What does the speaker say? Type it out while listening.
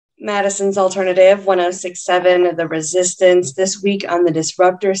Madison's Alternative 1067, The Resistance. This week on the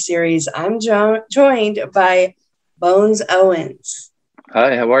Disruptor series, I'm joined by Bones Owens.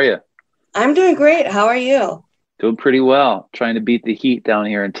 Hi, how are you? I'm doing great. How are you? Doing pretty well. Trying to beat the heat down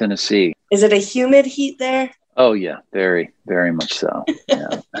here in Tennessee. Is it a humid heat there? Oh yeah, very, very much so.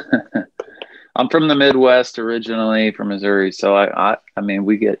 Yeah. I'm from the Midwest originally, from Missouri, so I mean,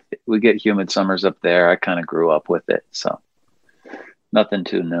 we get humid summers up there. I kind of grew up with it, so nothing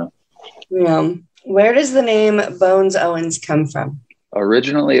too new. Yeah. Where does the name Bones Owens come from?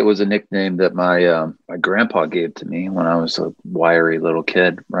 Originally, it was a nickname that my grandpa gave to me when I was a wiry little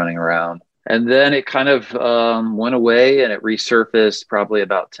kid running around. And then it kind of went away and it resurfaced probably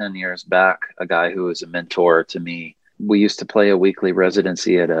about 10 years back. A guy who was a mentor to me. We used to play a weekly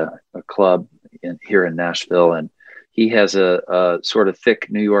residency at a club here in Nashville. And he has a sort of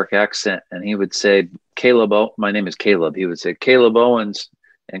thick New York accent. And he would say, my name is Caleb. He would say, Caleb Owens,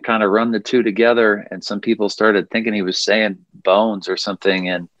 and kind of run the two together. And some people started thinking he was saying Bones or something.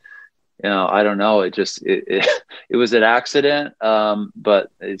 And I don't know. It was an accident. But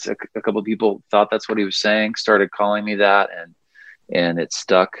it's a couple of people thought that's what he was saying, started calling me that, and it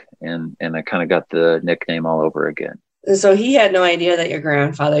stuck. And I kind of got the nickname all over again. So he had no idea that your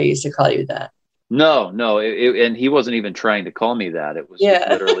grandfather used to call you that. No, and he wasn't even trying to call me that. It was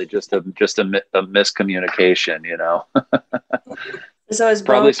literally just a miscommunication, So is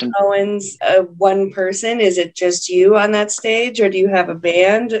Bones Owens one person? Is it just you on that stage, or do you have a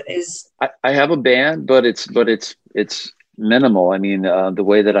band? I have a band, but it's minimal. I mean, the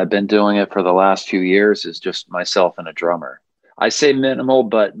way that I've been doing it for the last few years is just myself and a drummer. I say minimal,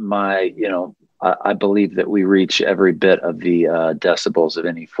 but I believe that we reach every bit of the decibels of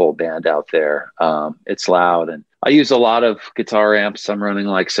any full band out there. It's loud, and I use a lot of guitar amps. I'm running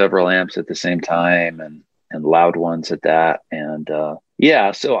like several amps at the same time, and loud ones at that. And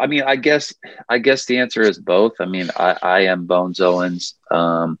so I mean, I guess the answer is both. I mean, I am Bones Owens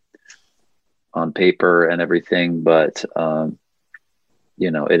on paper and everything, but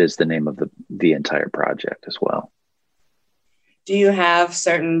it is the name of the entire project as well. Do you have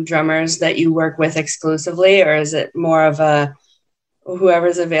certain drummers that you work with exclusively, or is it more of a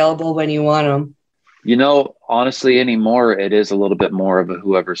whoever's available when you want them? Honestly, anymore, it is a little bit more of a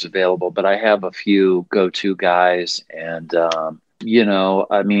whoever's available, but I have a few go-to guys. And, I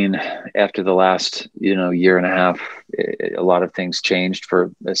mean, after the last, year and a half, a lot of things changed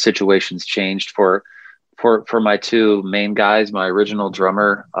situations changed for my two main guys. My original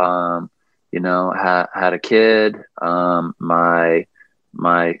drummer, had a kid. My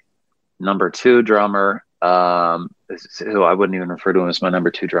number two drummer, who I wouldn't even refer to him as my number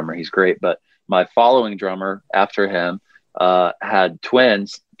two drummer. He's great, but my following drummer after him had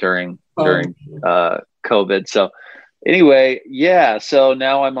twins during COVID. So anyway, yeah. So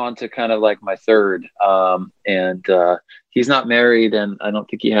now I'm on to kind of like my third, and he's not married, and I don't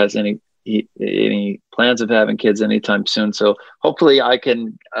think he has any plans of having kids anytime soon. So hopefully I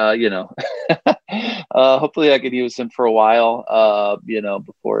can, hopefully I could use him for a while,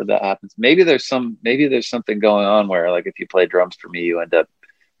 before that happens. Maybe there's something going on where, like, if you play drums for me, you end up,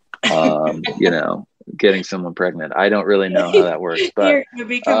 getting someone pregnant. I don't really know how that works, but you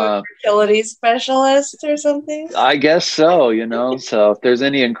become a fertility specialist or something. I guess so. So if there's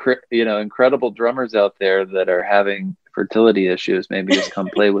any incredible drummers out there that are having fertility issues, maybe just come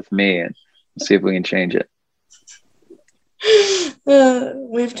play with me and see if we can change it.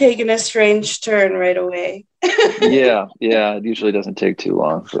 We've taken a strange turn right away. Yeah, it usually doesn't take too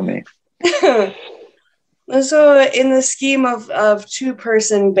long for me. So in the scheme of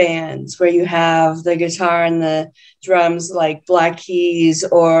two-person bands where you have the guitar and the drums, like Black Keys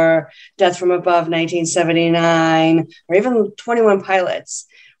or Death from Above 1979, or even 21 Pilots,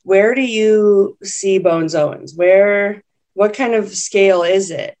 where do you see Bones Owens? What kind of scale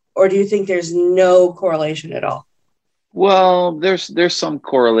is it? Or do you think there's no correlation at all? Well, there's some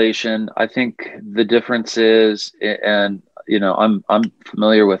correlation. I think the difference is, and I'm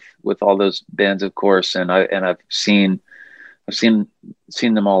familiar with all those bands, of course, and I've seen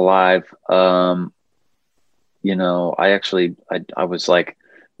them all live. I was like,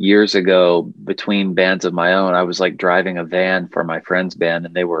 years ago, between bands of my own, I was like driving a van for my friend's band,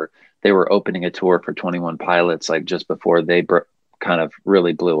 and they were opening a tour for 21 Pilots, like just before they kind of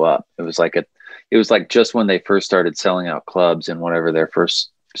really blew up. It was like just when they first started selling out clubs, and whenever their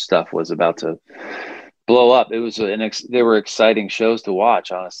first stuff was about to blow up. It was they were exciting shows to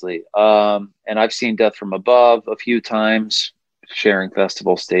watch, honestly. And I've seen Death from Above a few times, sharing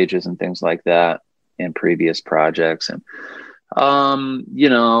festival stages and things like that in previous projects. And I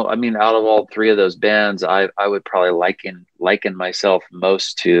mean, out of all three of those bands, I would probably liken myself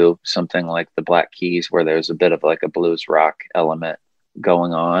most to something like the Black Keys, where there's a bit of like a blues rock element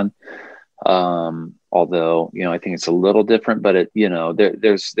going on. Although, I think it's a little different, but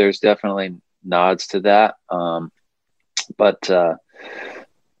there's definitely nods to that. But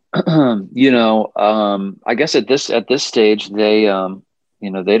I guess at this stage, they don't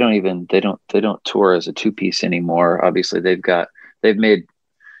tour as a two piece anymore. Obviously, they've made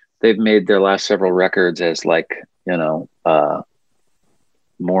they've made their last several records as like,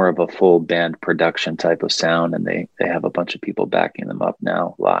 more of a full band production type of sound, and they have a bunch of people backing them up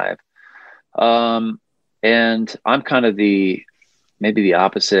now live. And I'm kind of maybe the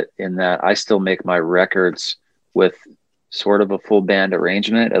opposite in that I still make my records with sort of a full band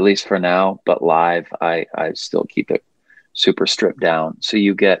arrangement, at least for now, but live, I still keep it super stripped down. So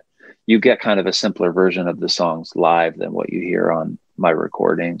you get kind of a simpler version of the songs live than what you hear on my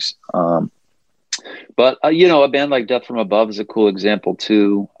recordings. But a band like Death from Above is a cool example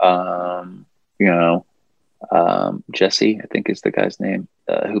too. Jesse, I think is the guy's name,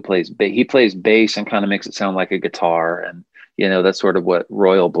 who he plays bass and kind of makes it sound like a guitar. And, that's sort of what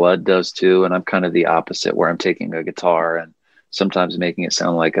Royal Blood does too. And I'm kind of the opposite, where I'm taking a guitar and sometimes making it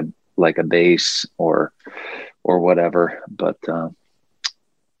sound like a bass or whatever. But,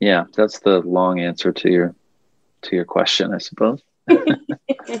 yeah, that's the long answer to your question, I suppose.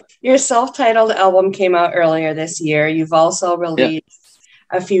 Your self-titled album came out earlier this year. You've also released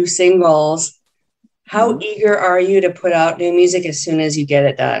a few singles. How eager are you to put out new music as soon as you get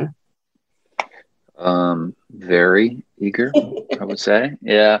it done? Very eager, I would say.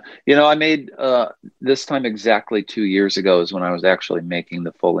 Yeah. I made this time exactly 2 years ago is when I was actually making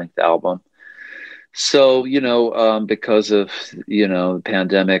the full-length album. So, because of, the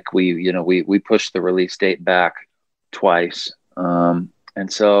pandemic, we pushed the release date back twice. And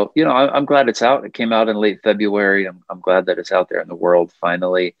so, I'm glad it's out. It came out in late February. I'm glad that it's out there in the world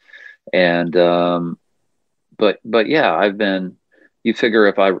finally. And, but yeah, you figure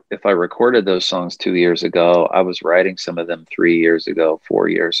if I recorded those songs 2 years ago, I was writing some of them 3 years ago, 4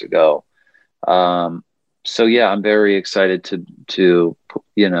 years ago. So yeah, I'm very excited to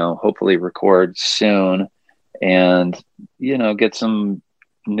hopefully record soon and, get some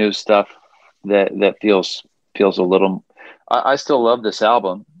new stuff that feels a little, I still love this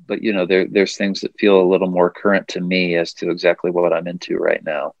album, but there's things that feel a little more current to me as to exactly what I'm into right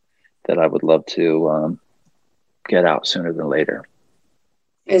now that I would love to, get out sooner than later.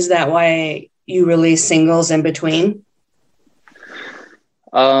 Is that why you release singles in between?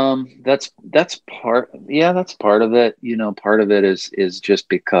 That's part of it. Part of it is just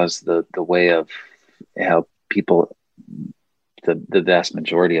because the way of how people, the vast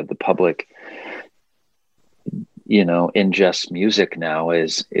majority of the public, ingests music now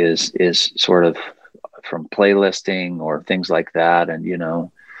is sort of from playlisting or things like that. And,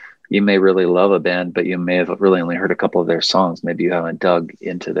 you may really love a band, but you may have really only heard a couple of their songs. Maybe you haven't dug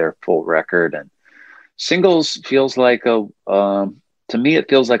into their full record. And singles feels like to me, it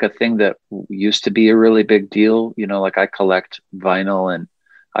feels like a thing that used to be a really big deal. Like I collect vinyl and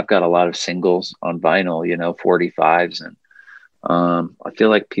I've got a lot of singles on vinyl, 45s. And I feel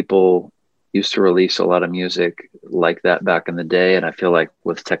like people used to release a lot of music like that back in the day. And I feel like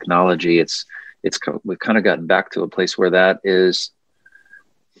with technology, we've kind of gotten back to a place where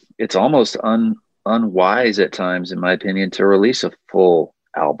it's almost unwise at times, in my opinion, to release a full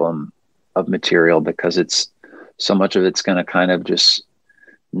album of material, because so much of it's going to kind of just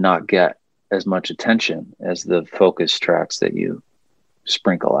not get as much attention as the focus tracks that you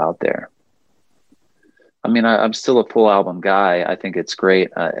sprinkle out there. I mean, I'm still a full album guy. I think it's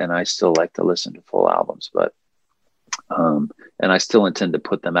great. And I still like to listen to full albums, but, and I still intend to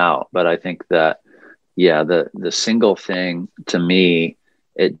put them out. But I think that, yeah, the single thing to me,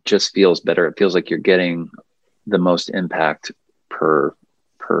 it just feels better. It feels like you're getting the most impact per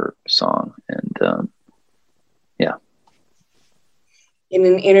song. And, yeah. In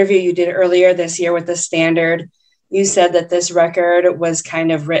an interview you did earlier this year with The Standard, you said that this record was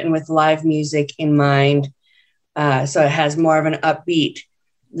kind of written with live music in mind. So it has more of an upbeat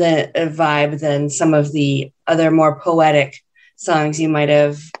vibe than some of the other more poetic songs you might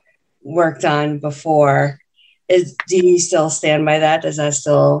have worked on before. Do you still stand by that? Does that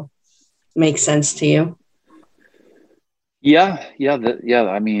still make sense to you? Yeah.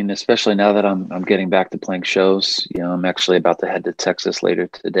 I mean, especially now that I'm getting back to playing shows. I'm actually about to head to Texas later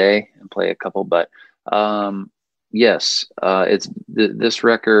today and play a couple. But yes, it's this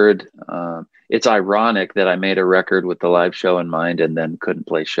record. It's ironic that I made a record with the live show in mind and then couldn't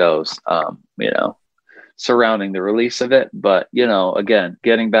play shows. surrounding the release of it. But, you know, again,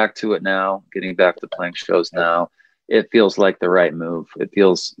 getting back to it now, getting back to playing shows now, it feels like the right move. It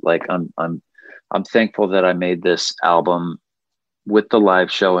feels like I'm thankful that I made this album with the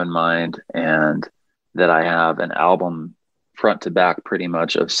live show in mind, and that I have an album front to back pretty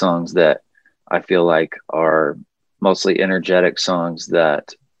much of songs that I feel like are mostly energetic songs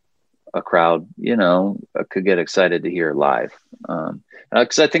that a crowd, you know, could get excited to hear live.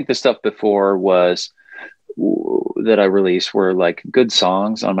 Because I think the stuff before was that I released were like good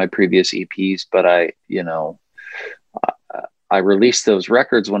songs on my previous EPs, but I released those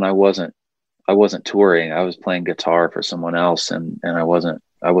records when I wasn't touring. I was playing guitar for someone else, and I wasn't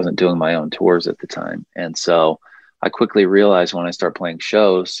doing my own tours at the time. And so I quickly realized when I start playing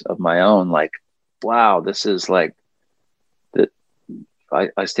shows of my own, like, wow, this is like that.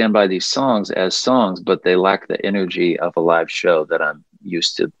 I stand by these songs as songs, but they lack the energy of a live show that I'm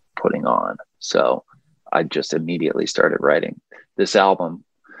used to putting on. So I just immediately started writing this album,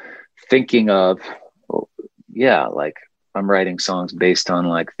 thinking of, yeah, like I'm writing songs based on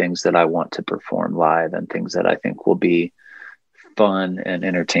like things that I want to perform live and things that I think will be fun and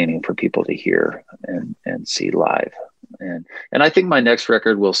entertaining for people to hear and see live. And I think my next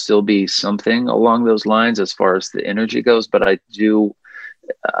record will still be something along those lines as far as the energy goes, but I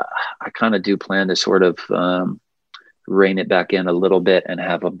kind of do plan to sort of rein it back in a little bit and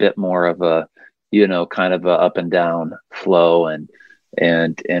have a bit more of a, you know, kind of a up and down flow, and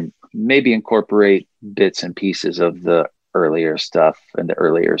maybe incorporate bits and pieces of the earlier stuff and the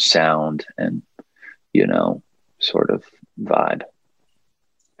earlier sound and, you know, sort of vibe.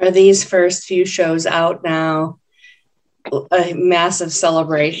 Are these first few shows out now a massive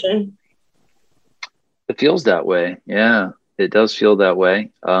celebration? It feels that way. Yeah, it does feel that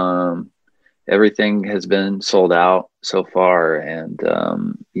way. Everything has been sold out so far, and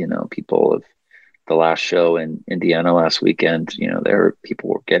you know, people have, the last show in Indiana last weekend, you know, people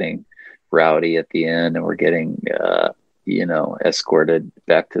were getting rowdy at the end, and were getting you know, escorted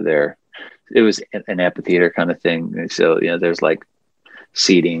back to it was an amphitheater kind of thing. So, you know, there's like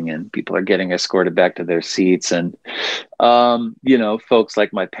seating and people are getting escorted back to their seats, and you know, folks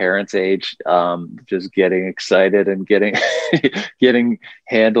like my parents' age just getting excited and getting getting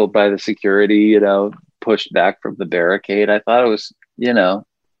handled by the security, you know, pushed back from the barricade. I thought it was, you know,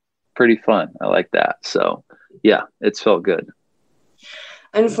 pretty fun. I like that. So yeah, it's felt good.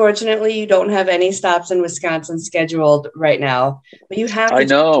 Unfortunately, you don't have any stops in Wisconsin scheduled right now, but you have to I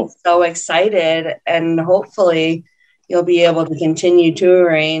know. be so excited, and hopefully you'll be able to continue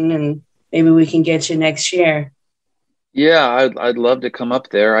touring, and maybe we can get you next year. Yeah, I'd love to come up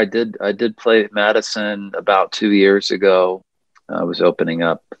there. I did play Madison about 2 years ago. I was opening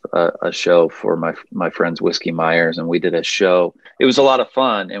up a show for my friends Whiskey Myers, and we did a show. It was a lot of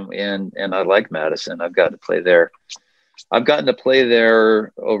fun, and I like Madison. I've gotten to play there. I've gotten to play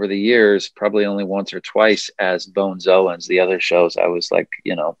there over the years, probably only once or twice as Bones Owens. The other shows I was like,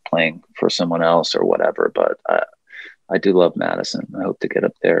 you know, playing for someone else or whatever. But I do love Madison. I hope to get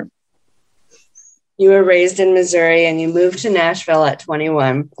up there. You were raised in Missouri and you moved to Nashville at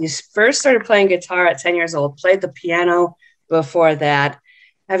 21. You first started playing guitar at 10 years old, played the piano before that.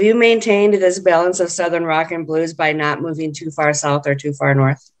 Have you maintained this balance of Southern rock and blues by not moving too far south or too far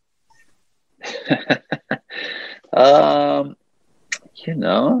north? You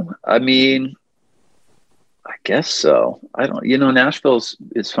know, I mean, I guess so. I don't, you know,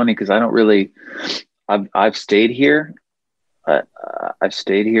 it's funny because I don't really, I've stayed here. I've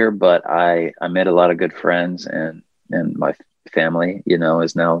stayed here, but I made a lot of good friends, and my family, you know,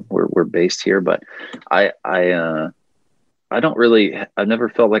 is now we're based here. But I don't really, I've never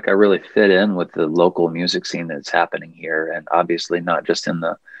felt like I really fit in with the local music scene that's happening here, and obviously not just in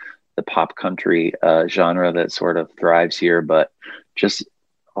the pop country genre that sort of thrives here, but just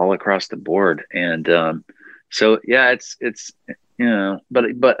all across the board. And so yeah, it's you know,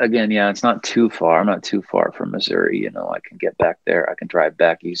 but again, yeah, it's not too far. I'm not too far from Missouri. You know, I can get back there. I can drive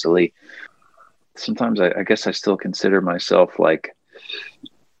back easily. Sometimes I guess I still consider myself like,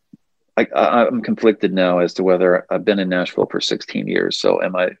 I'm conflicted now as to whether I've been in Nashville for 16 years. So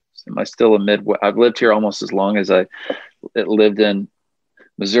am I still a Midwest? I've lived here almost as long as I lived in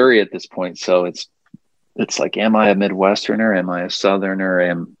Missouri at this point. So it's like, am I a Midwesterner? Am I a Southerner?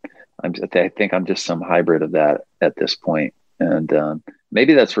 I think I'm just some hybrid of that at this point. And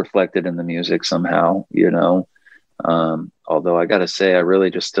maybe that's reflected in the music somehow, you know. Although I got to say, I really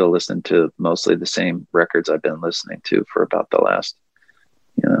just still listen to mostly the same records I've been listening to for about the last,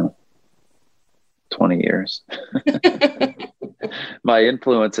 you know, 20 years. My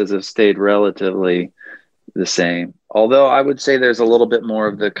influences have stayed relatively the same. Although I would say there's a little bit more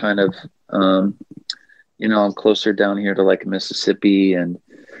of the kind of, I'm closer down here to like Mississippi and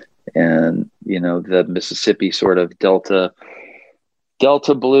the Mississippi sort of Delta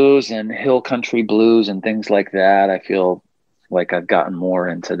blues and hill country blues and things like that. I feel like I've gotten more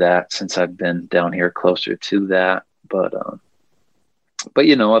into that since I've been down here closer to that. But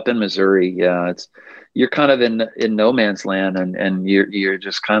up in Missouri, yeah, you're kind of in no man's land, and you're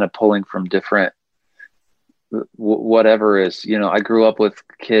just kind of pulling from different whatever is. I grew up with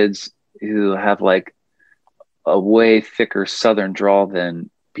kids who have like a way thicker Southern drawl than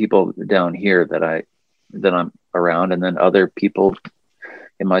people down here that I'm around, and then other people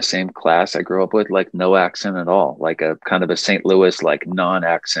in my same class I grew up with like no accent at all, like a kind of a St. Louis like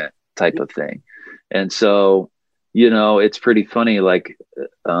non-accent type of thing. And so it's pretty funny, like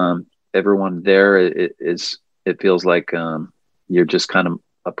everyone there it feels like you're just kind of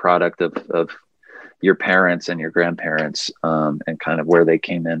a product of your parents and your grandparents and kind of where they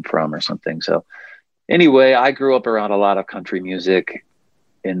came in from or something. So anyway, I grew up around a lot of country music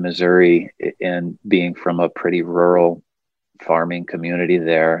in Missouri, and being from a pretty rural farming community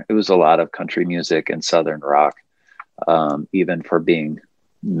there, it was a lot of country music and Southern rock, even for being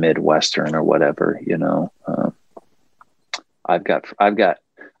Midwestern or whatever. I've got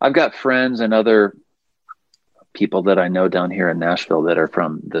friends and other people that I know down here in Nashville that are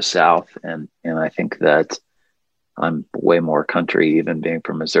from the South, and I think that I'm way more country, even being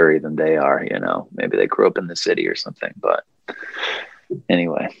from Missouri, than they are. Maybe they grew up in the city or something, but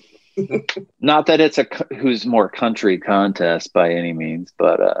anyway. Not that it's a who's more country contest by any means,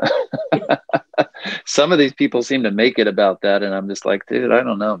 but some of these people seem to make it about that, and I'm just like, dude, I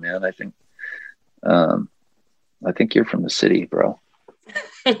don't know, man. I think you're from the city, bro.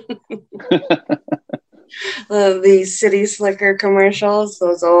 The City Slicker commercials,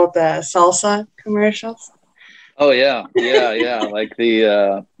 those old salsa commercials. Oh yeah, like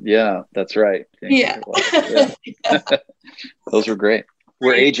the that's right. Yeah. Those were great.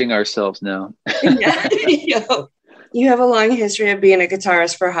 We're aging ourselves now. Yeah. You have a long history of being a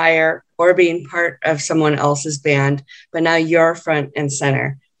guitarist for hire or being part of someone else's band, but now you're front and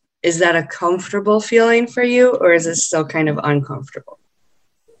center. Is that a comfortable feeling for you, or is it still kind of uncomfortable?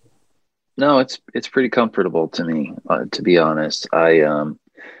 No, it's pretty comfortable to me, to be honest. I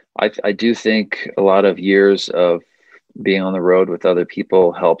do think a lot of years of being on the road with other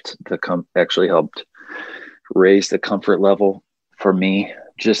people actually helped raise the comfort level for me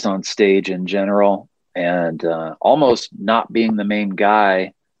just on stage in general, and almost not being the main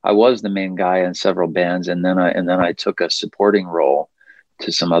guy. I was the main guy in several bands, and then I took a supporting role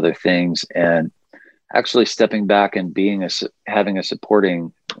to some other things, and actually stepping back and having a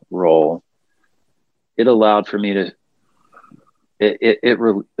supporting role, it allowed for me to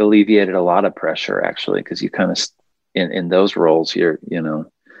alleviated a lot of pressure, actually, because you kind of in those roles you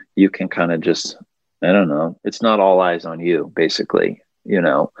can kind of just, I don't know, it's not all eyes on you, basically,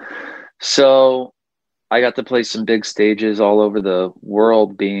 so I got to play some big stages all over the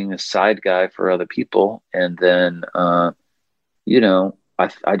world being a side guy for other people. And then I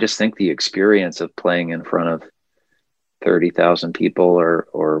just think the experience of playing in front of 30,000 people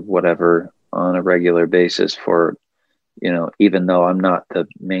or whatever on a regular basis for, even though I'm not the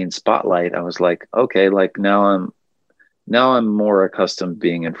main spotlight, I was like, okay, like now I'm more accustomed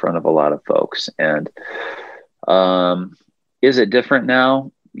being in front of a lot of folks. And is it different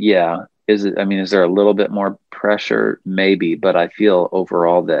now? Yeah. Is there a little bit more pressure? Maybe, but I feel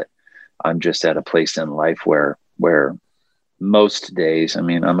overall that I'm just at a place in life where most days,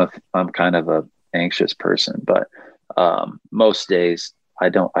 I'm kind of a anxious person, but most days I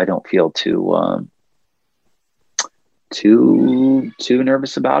don't feel too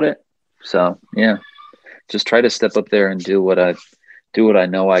nervous about it. So yeah, just try to step up there and do what I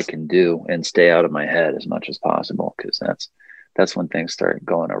know I can do and stay out of my head as much as possible, because that's when things start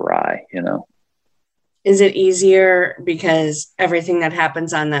going awry. Is it easier because everything that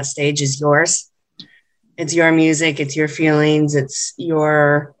happens on that stage is yours? It's your music, it's your feelings, it's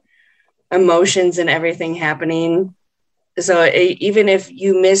your emotions and everything happening. So even if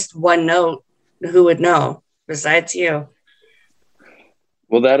you missed one note, who would know besides you?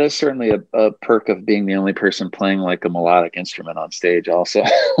 Well, that is certainly a perk of being the only person playing like a melodic instrument on stage also.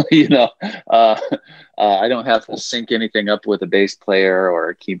 I don't have to sync anything up with a bass player or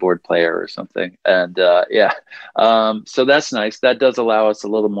a keyboard player or something. And so that's nice. That does allow us a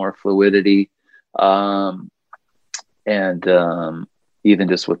little more fluidity. Even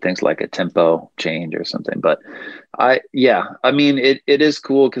just with things like a tempo change or something. But it is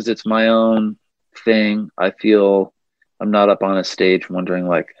cool because it's my own thing. I feel I'm not up on a stage wondering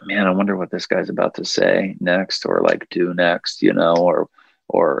like, man, I wonder what this guy's about to say next or like do next, or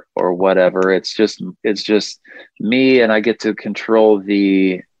or whatever. It's just me, and I get to control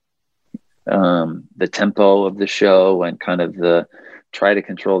the tempo of the show and kind of try to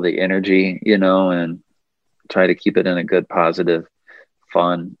control the energy, and try to keep it in a good, positive,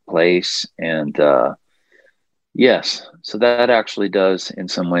 fun place. And yes, so that actually does in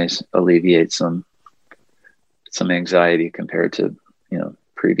some ways alleviate some anxiety compared to,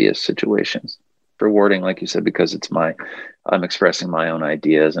 previous situations. Rewarding, like you said, because I'm expressing my own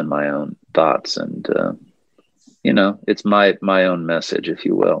ideas and my own thoughts, and it's my own message, if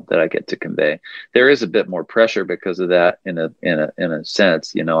you will, that I get to convey. There is a bit more pressure because of that in a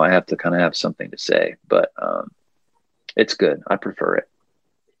sense. I have to kind of have something to say, but it's good. I prefer it.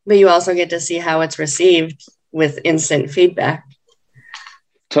 But you also get to see how it's received with instant feedback.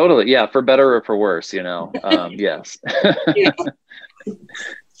 Totally. Yeah. For better or for worse, yes. Yeah.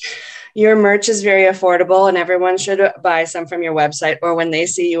 Your merch is very affordable, and everyone should buy some from your website or when they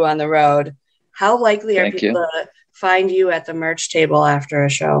see you on the road. How likely are people to find you at the merch table after a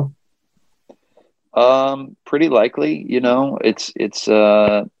show? Pretty likely. It's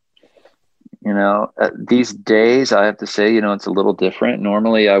these days I have to say, it's a little different.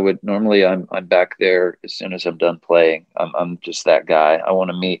 Normally I'm back there as soon as I'm done playing. I'm just that guy. I want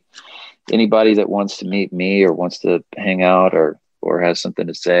to meet anybody that wants to meet me or wants to hang out or has something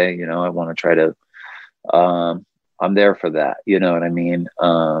to say. I want to try to, I'm there for that. You know what I mean?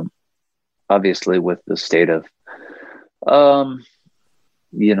 Obviously with the state of,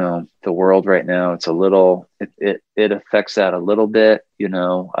 the world right now, it's a little, it affects that a little bit.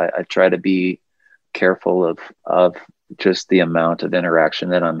 I try to be careful of just the amount of interaction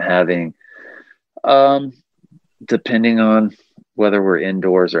that I'm having, depending on whether we're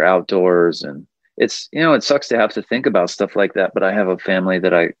indoors or outdoors. And it's, it sucks to have to think about stuff like that, but I have a family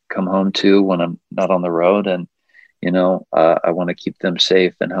that I come home to when I'm not on the road, and, I want to keep them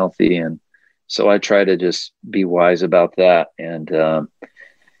safe and healthy. And so I try to just be wise about that. And,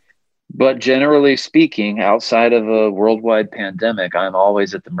 but generally speaking, outside of a worldwide pandemic, I'm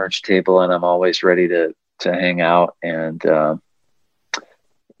always at the merch table, and I'm always ready to hang out. And,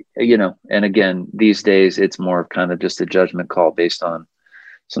 and again, these days it's more of kind of just a judgment call based on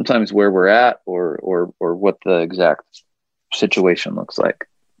sometimes where we're at or what the exact situation looks like.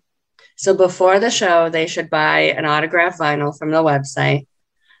 So before the show, they should buy an autographed vinyl from the website.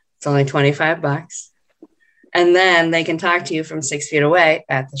 It's only $25. And then they can talk to you from 6 feet away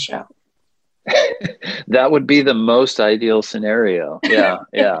at the show. That would be the most ideal scenario. Yeah.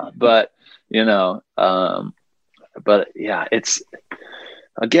 Yeah. But, but yeah, it's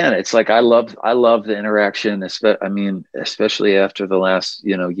like, I love the interaction. Especially after the last,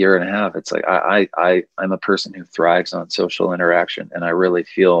 year and a half, it's like, I'm a person who thrives on social interaction, and I really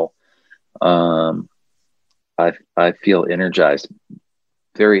feel, I feel energized,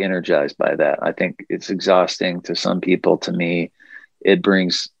 very energized by that. I think it's exhausting to some people. To me, it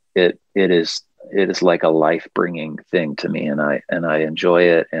is like a life bringing thing to me, and I enjoy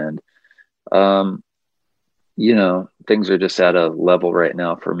it. And, things are just at a level right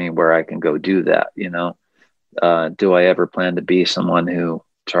now for me where I can go do that. Do I ever plan to be someone who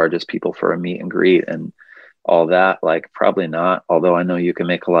charges people for a meet and greet and all that? Like, probably not. Although I know you can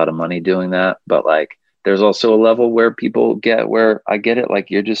make a lot of money doing that, but like, there's also a level where people get where I get it. Like,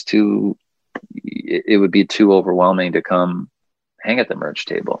 you're just it would be too overwhelming to come hang at the merch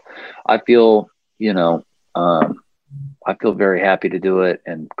table. I feel, I feel very happy to do it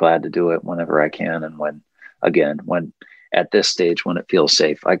and glad to do it whenever I can. And when at this stage, when it feels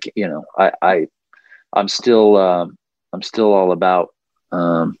safe, I'm still all about,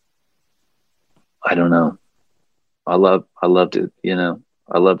 I don't know. I love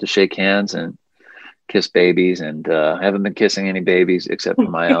to shake hands and kiss babies, and I haven't been kissing any babies except for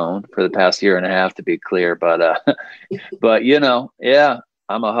my own for the past year and a half, to be clear. But, yeah,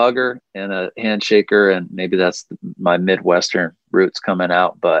 I'm a hugger and a handshaker, and maybe that's my Midwestern roots coming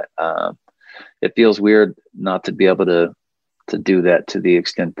out. But it feels weird not to be able to do that to the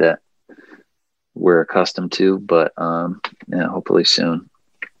extent that we're accustomed to. But yeah, hopefully soon.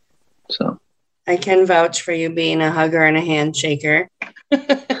 So I can vouch for you being a hugger and a handshaker.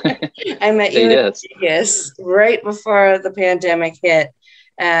 I met you in Vegas right before the pandemic hit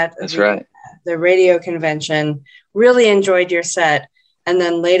at the radio convention. Really enjoyed your set. And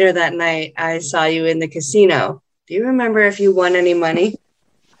then later that night, I saw you in the casino. Do you remember if you won any money?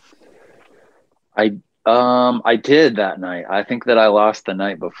 I did that night. I think that I lost the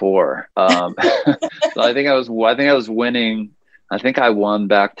night before. So I think I was winning. I think I won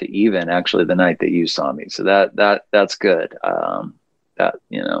back to even actually the night that you saw me. So that's good.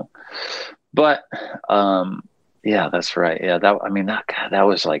 But Yeah, that's right. Yeah, that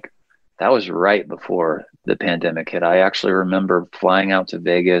was like, that was right before the pandemic hit. I actually remember flying out to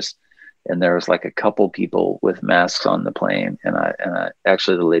Vegas, and there was like a couple people with masks on the plane, and I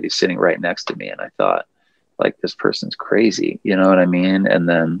actually, the lady sitting right next to me, and I thought, like, this person's crazy, you know what I mean? And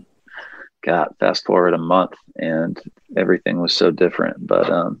then, God, fast forward a month, and everything was so different.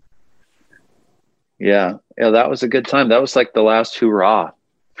 But yeah, yeah, that was a good time. That was like the last hurrah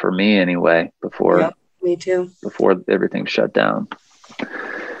for me anyway, Yep, me too. before everything shut down.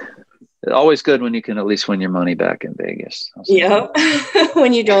 It's always good when you can at least win your money back in Vegas. Yep.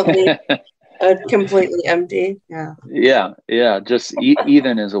 When you don't leave completely empty. Yeah. Yeah, yeah. Just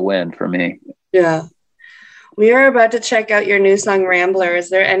even is a win for me. Yeah. We are about to check out your new song, Rambler. Is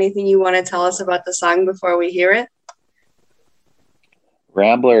there anything you want to tell us about the song before we hear it?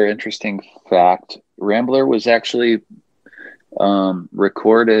 Rambler, interesting fact. Rambler was actually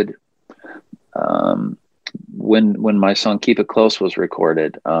recorded when my song "Keep It Close" was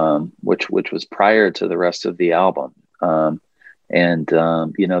recorded, which was prior to the rest of the album.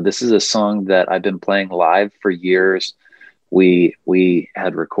 You know, this is a song that I've been playing live for years. We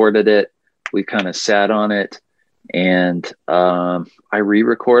had recorded it. We kind of sat on it, and I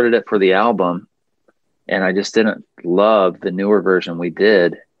re-recorded it for the album, and I just didn't love the newer version we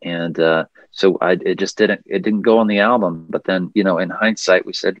did, and so it didn't go on the album. But then, you know, in hindsight,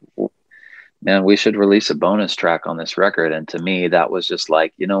 we said, man, we should release a bonus track on this record. And to me, that was just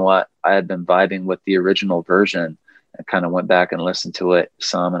like, you know what? I had been vibing with the original version. I kind of went back and listened to it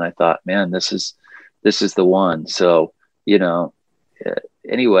some, and I thought, man, this is the one. So, you know,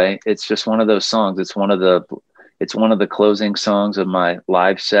 anyway, it's just one of those songs. It's one of the closing songs of my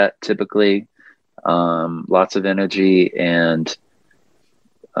live set, typically. Lots of energy, and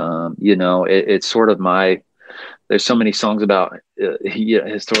you know, it's sort of there's so many songs about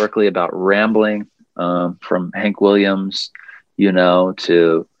historically about rambling, from Hank Williams, you know,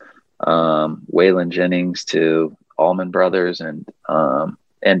 to Waylon Jennings, to Allman Brothers, and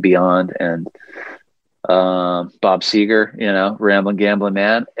beyond, and Bob Seger, you know, Ramblin' Gamblin'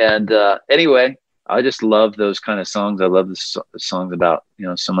 Man. And anyway, I just love those kind of songs. I love the songs about, you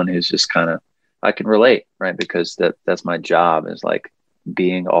know, someone who's just kind of, I can relate, right? Because that's my job, is like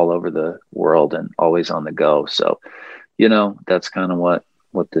being all over the world and always on the go. So, you know, that's kind of what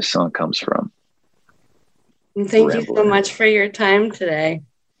this song comes from. And thank you so much for your time today.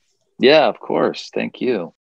 Yeah, of course. Thank you.